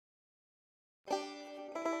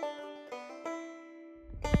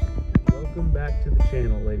Welcome back to the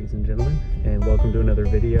channel, ladies and gentlemen, and welcome to another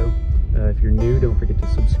video. If you're new, don't forget to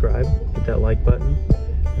subscribe, hit that like button,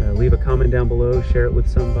 leave a comment down below, share it with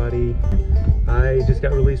somebody. I just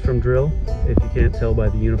got released from drill, if you can't tell by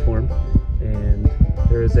the uniform, and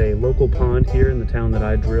there is a local pond here in the town that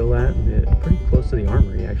I drill at, pretty close to the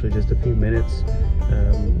armory, actually, just a few minutes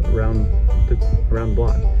around the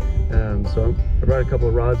block. So I brought a couple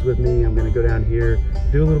of rods with me. I'm going to go down here,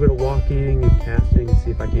 do a little bit of walking and casting and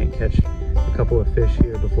see if I can't catch a couple of fish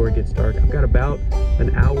here before it gets dark. I've got about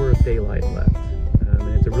an hour of daylight left,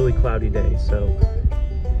 and it's a really cloudy day,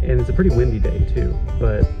 and it's a pretty windy day too,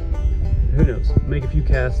 but who knows, make a few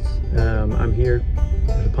casts. I'm here,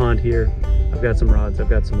 there's a pond here, I've got some rods, I've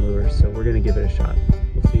got some lures, so we're going to give it a shot.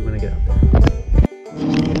 We'll see you when I get out there.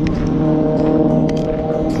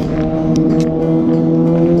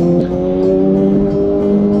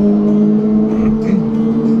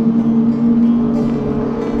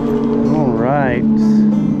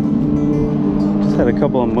 A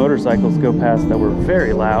couple of motorcycles go past that were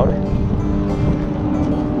very loud.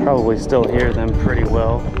 Probably still hear them pretty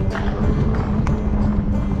well.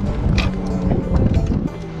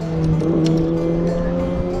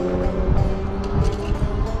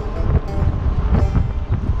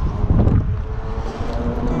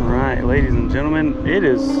 All right, ladies and gentlemen, it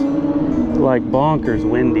is like bonkers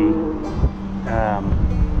windy.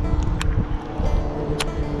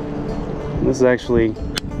 This is actually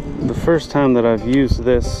the first time that I've used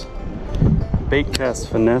this Baitcast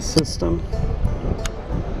Finesse system,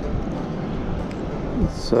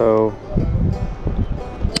 so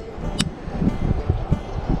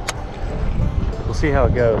we'll see how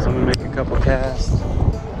it goes. I'm gonna make a couple casts.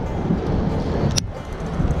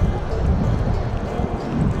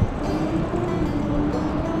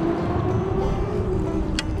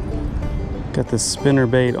 Got this spinner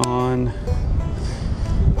bait on.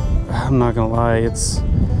 I'm not gonna lie, it's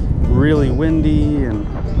really windy and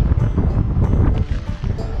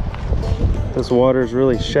this water is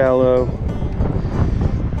really shallow.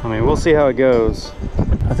 I mean, we'll see how it goes.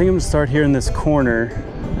 I think I'm gonna start here in this corner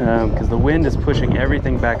because the wind is pushing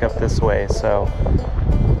everything back up this way. So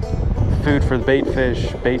food for the bait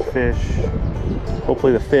fish,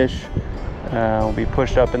 hopefully the fish will be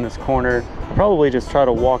pushed up in this corner. Probably just try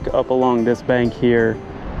to walk up along this bank here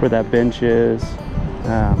where that bench is.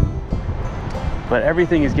 But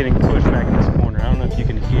everything is getting pushed back in this corner. I don't know if you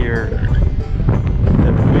can hear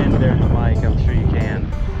the wind there in the mic. I'm sure you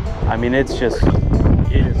can. I mean, it is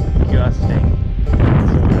gusting.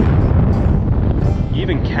 So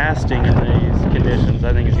even casting in these conditions,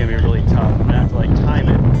 I think is gonna be really tough. I'm gonna have to like time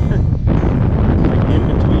it, like in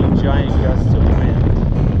between giant gusts of wind.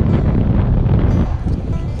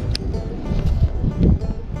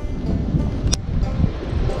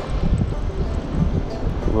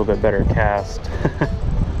 A little bit better cast.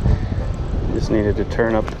 Just needed to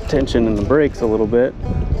turn up the tension in the brakes a little bit.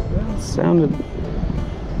 It sounded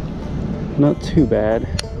not too bad.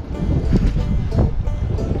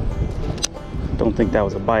 Don't think that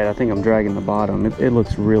was a bite. I think I'm dragging the bottom. It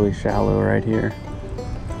looks really shallow right here.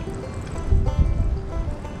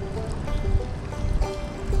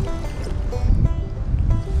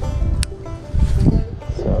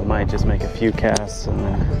 So I might just make a few casts and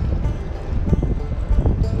then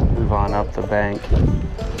on up the bank.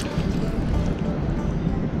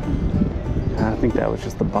 I think that was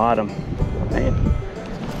just the bottom. Man.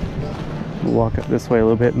 We'll walk up this way a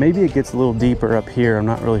little bit. Maybe it gets a little deeper up here. I'm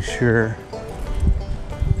not really sure.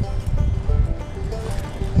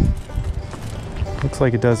 Looks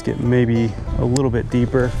like it does get maybe a little bit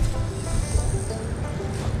deeper.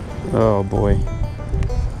 Oh boy.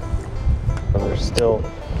 There's still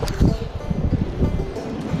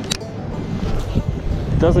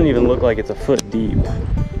doesn't even look like it's a foot deep.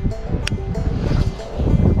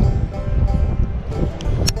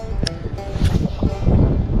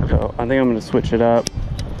 So I think I'm gonna switch it up,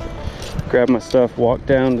 grab my stuff, walk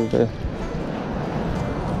down to the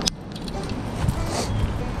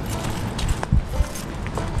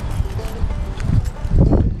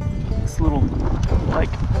this little,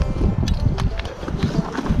 like,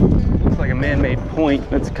 looks like a man-made point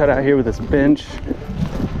that's cut out here with this bench.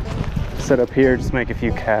 Set up here, just make a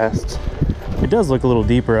few casts. It does look a little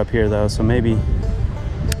deeper up here though, so maybe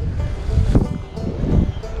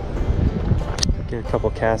get a couple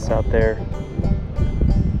casts out there.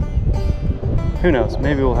 Who knows,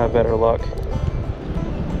 maybe we'll have better luck.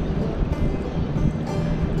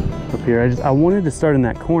 Up here, I wanted to start in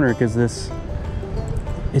that corner because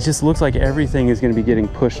it just looks like everything is going to be getting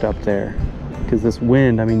pushed up there because this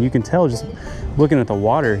wind, I mean, you can tell just looking at the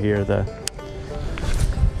water here,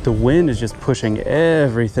 the wind is just pushing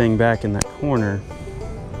everything back in that corner.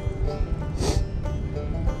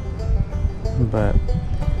 But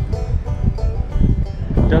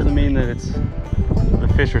it doesn't mean that the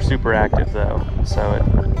fish are super active though, so it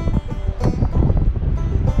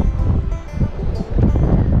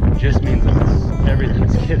just means that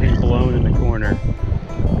everything's getting blown in the corner,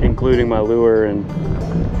 including my lure and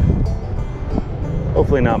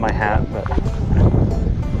hopefully not my hat, but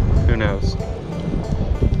who knows.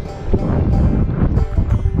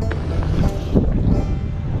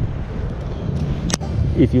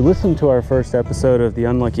 If you listened to our first episode of the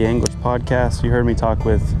Unlucky Anglers podcast, you heard me talk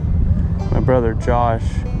with my brother Josh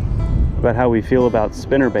about how we feel about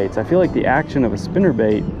spinnerbaits. I feel like the action of a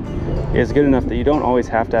spinnerbait is good enough that you don't always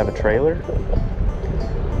have to have a trailer.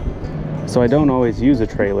 So I don't always use a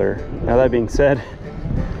trailer. Now that being said,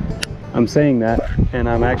 I'm saying that and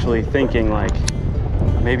I'm actually thinking like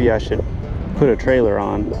maybe I should put a trailer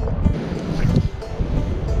on.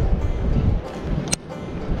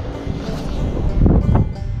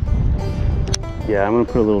 Yeah, I'm gonna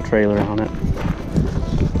put a little trailer on it.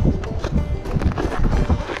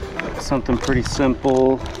 Something pretty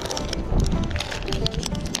simple.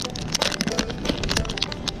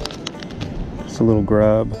 Just a little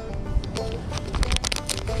grub.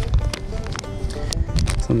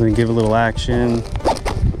 Something to give a little action.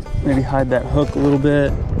 Maybe hide that hook a little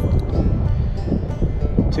bit.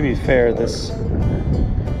 To be fair, this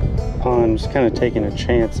pond I'm just kind of taking a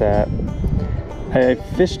chance at. I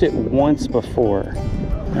fished it once before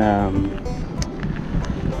and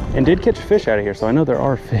did catch fish out of here, so I know there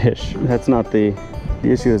are fish. That's not the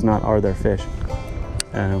issue is not are there fish,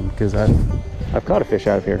 because I've caught a fish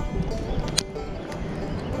out of here,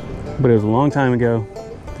 but it was a long time ago.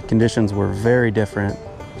 The conditions were very different.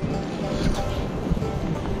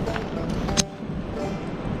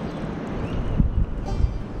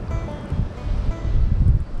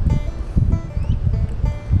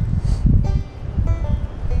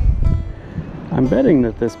 I'm betting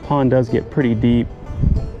that this pond does get pretty deep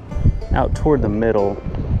out toward the middle,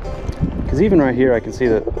 because even right here I can see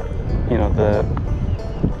that, you know,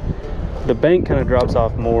 the bank kind of drops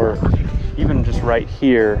off more. Even just right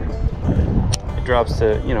here it drops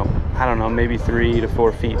to, you know, I don't know, maybe 3 to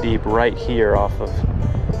 4 feet deep right here off of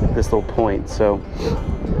this little point. So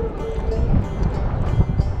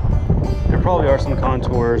there probably are some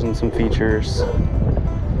contours and some features.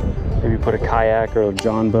 Maybe put a kayak or a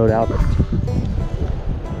John boat out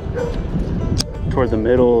toward the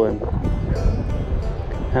middle and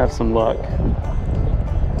have some luck.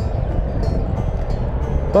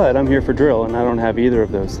 But I'm here for drill and I don't have either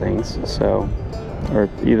of those things, so, or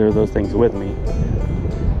either of those things with me.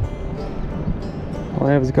 All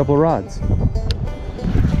I have is a couple of rods.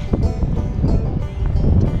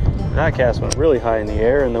 That cast went really high in the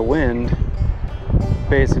air and the wind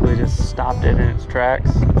basically just stopped it in its tracks.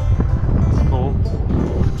 It's cool.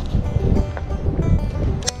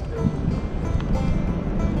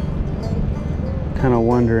 Kind of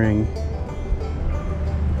wondering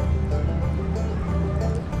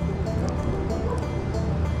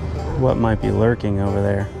what might be lurking over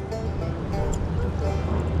there.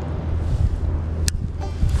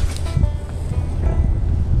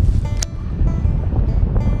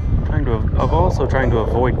 I'm also trying to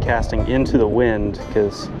avoid casting into the wind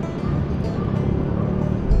because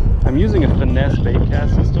I'm using a finesse bait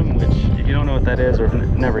cast system, which if you don't know what that is or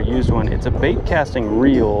have never used one, it's a bait casting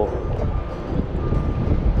reel.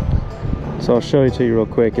 So I'll show it to you real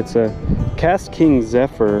quick. It's a KastKing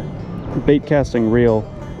Zephyr bait casting reel,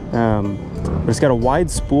 but it's got a wide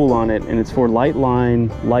spool on it and it's for light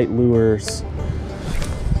line, light lures,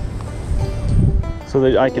 so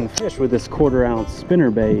that I can fish with this 1/4 ounce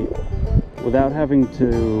spinnerbait without having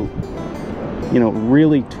to, you know,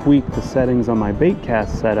 really tweak the settings on my bait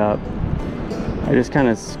cast setup. I just kind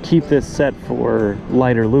of keep this set for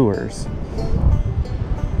lighter lures.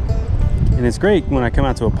 And it's great when I come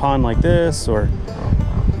out to a pond like this, or,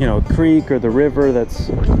 you know, a creek or the river that's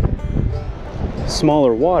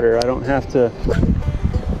smaller water. I don't have to,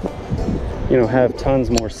 you know, have tons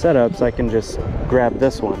more setups. I can just grab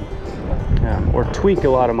this one, or tweak a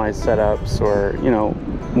lot of my setups, or, you know,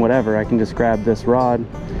 whatever. I can just grab this rod,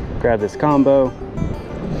 grab this combo,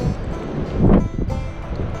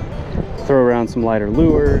 throw around some lighter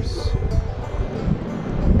lures,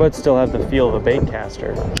 but still have the feel of a bait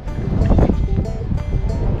caster.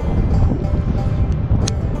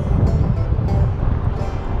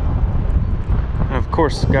 Of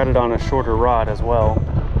course, got it on a shorter rod as well,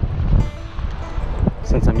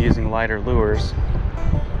 since I'm using lighter lures.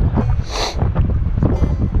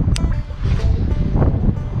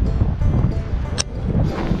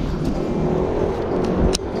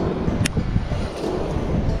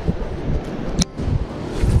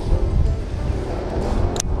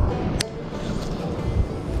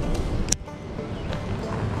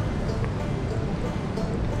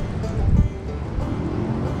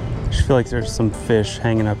 feel like there's some fish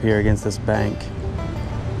hanging up here against this bank.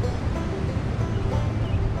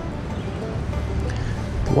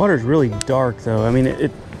 The water's really dark though. I mean,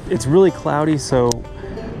 it's really cloudy, so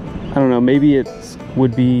I don't know, maybe it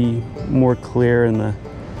would be more clear in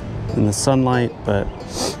the sunlight, but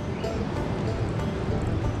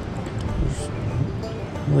there's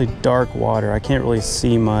really dark water. I can't really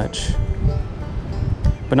see much.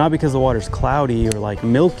 But not because the water's cloudy or like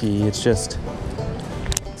milky, it's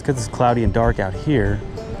because it's cloudy and dark out here.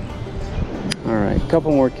 All right, a couple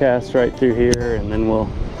more casts right through here, and then we'll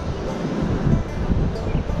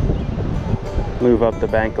move up the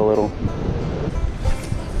bank a little.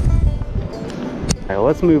 All right, well,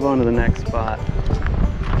 let's move on to the next spot.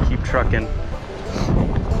 Keep trucking.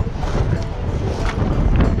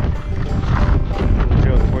 Little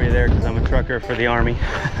joke for you there, because I'm a trucker for the Army.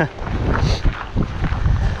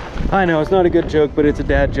 I know, it's not a good joke, but it's a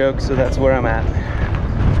dad joke, so that's where I'm at.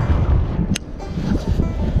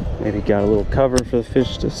 Maybe got a little cover for the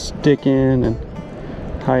fish to stick in and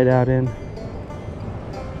hide out in.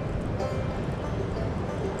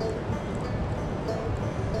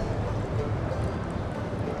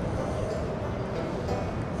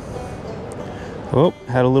 Oh,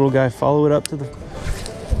 had a little guy follow it up to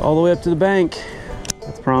all the way up to the bank.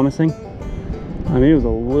 That's promising. I mean, it was a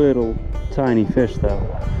little tiny fish though.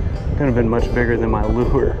 Could have been much bigger than my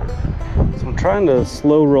lure. So I'm trying to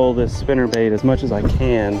slow roll this spinnerbait as much as I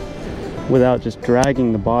can without just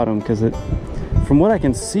dragging the bottom, because from what I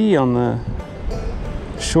can see on the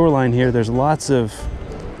shoreline here, there's lots of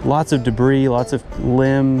debris, lots of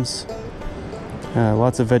limbs,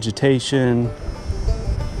 lots of vegetation.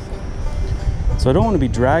 So I don't want to be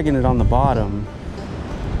dragging it on the bottom,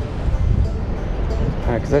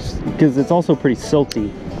 because it's also pretty silty.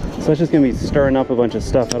 So that's just going to be stirring up a bunch of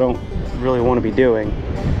stuff I don't really want to be doing.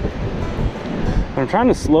 But I'm trying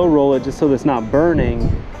to slow roll it just so that it's not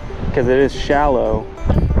burning, because it is shallow.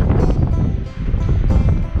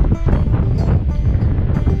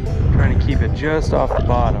 I'm trying to keep it just off the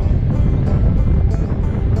bottom.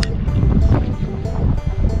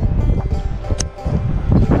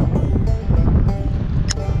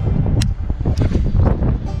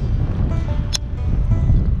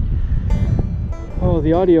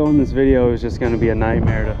 The audio in this video is just going to be a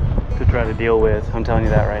nightmare to try to deal with. I'm telling you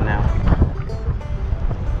that right now.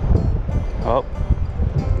 Oh,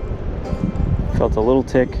 felt a little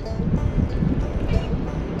tick.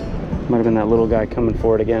 Might have been that little guy coming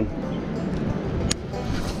for it again.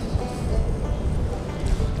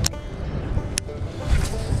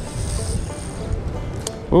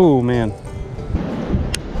 Oh man.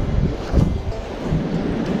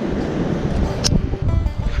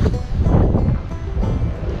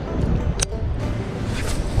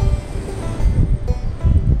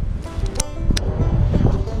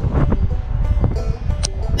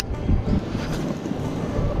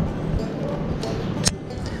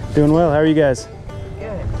 Doing well. How are you guys?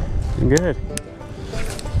 Good. Good.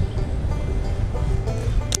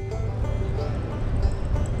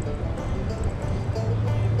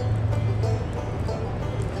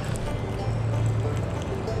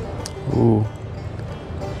 Ooh.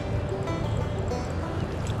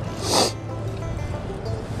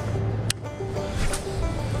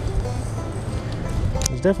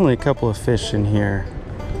 There's definitely a couple of fish in here.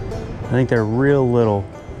 I think they're real little,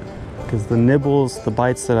 because the nibbles, the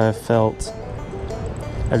bites that I've felt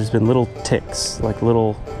have just been little ticks, like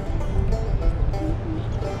little,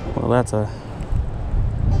 well, that's a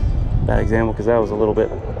bad example because that was a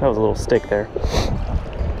little stick there.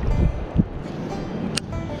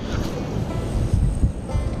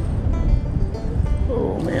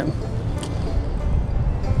 Oh man.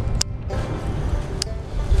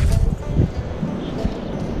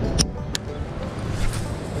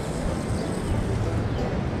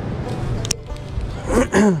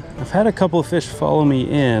 I've had a couple of fish follow me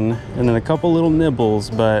in, and then a couple little nibbles,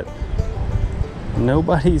 but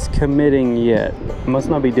nobody's committing yet. It must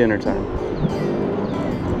not be dinner time.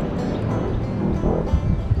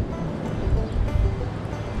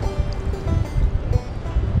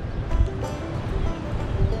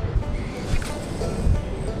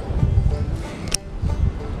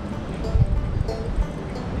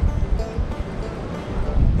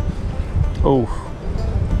 Oh,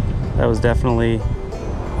 that was definitely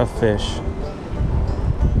a fish.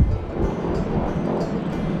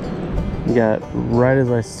 Got right as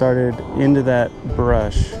I started into that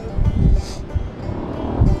brush. It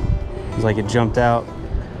was like it jumped out,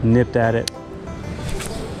 nipped at it,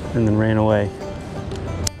 and then ran away.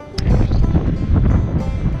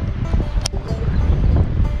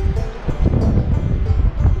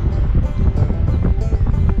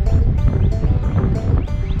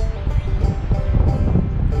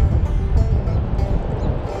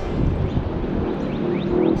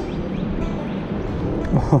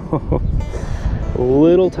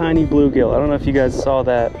 little tiny bluegill. I don't know if you guys saw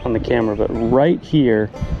that on the camera, but right here,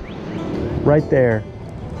 right there,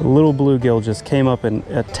 a little bluegill just came up and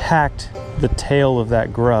attacked the tail of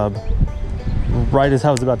that grub right as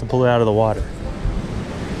I was about to pull it out of the water.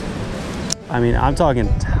 I mean, I'm talking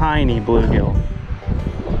tiny bluegill.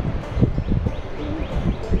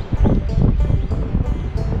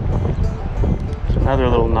 Another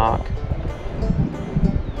little knock.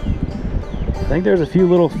 I think there's a few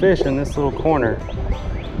little fish in this little corner.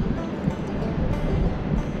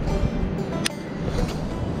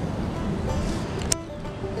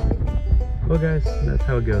 Well guys, that's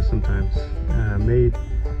how it goes sometimes. Made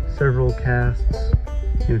several casts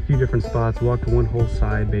in a few different spots, walked one whole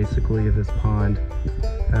side basically of this pond.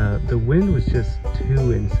 The wind was just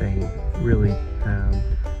too insane, really,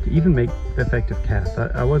 to even make effective casts.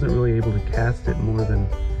 I wasn't really able to cast it more than,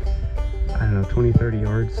 I don't know, 20-30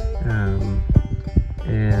 yards,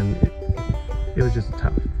 and it was just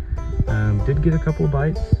tough. Did get a couple of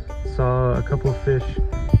bites, saw a couple of fish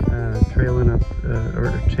trailing up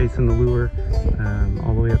or chasing the lure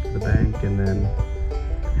all the way up to the bank, and then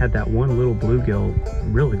had that one little bluegill,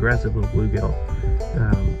 real aggressive little bluegill,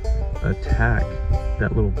 attack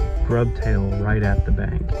that little grub tail right at the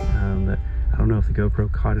bank. That I don't know if the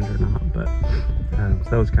GoPro caught it or not, but so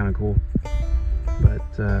that was kind of cool.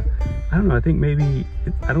 But I don't know, I think maybe,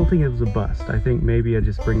 I don't think it was a bust. I think maybe I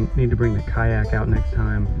just need to bring the kayak out next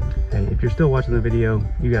time. Hey, if you're still watching the video,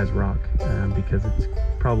 you guys rock, because it's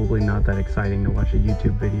probably not that exciting to watch a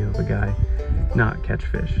YouTube video of a guy not catch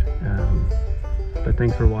fish. But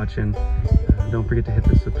thanks for watching. Don't forget to hit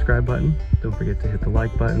the subscribe button. Don't forget to hit the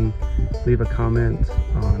like button. Leave a comment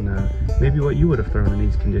on maybe what you would have thrown in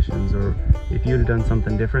these conditions, or if you would have done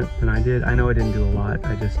something different than I did. I know I didn't do a lot.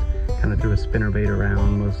 I just kind of threw a spinnerbait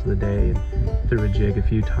around most of the day and threw a jig a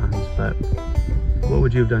few times. But what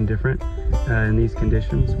would you have done different in these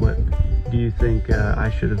conditions? What do you think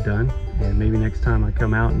I should have done? And maybe next time I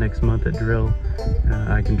come out next month at drill,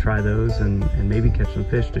 I can try those and maybe catch some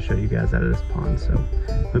fish to show you guys out of this pond. So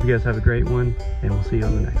hope you guys have a great one, and we'll see you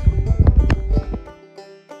on the next one.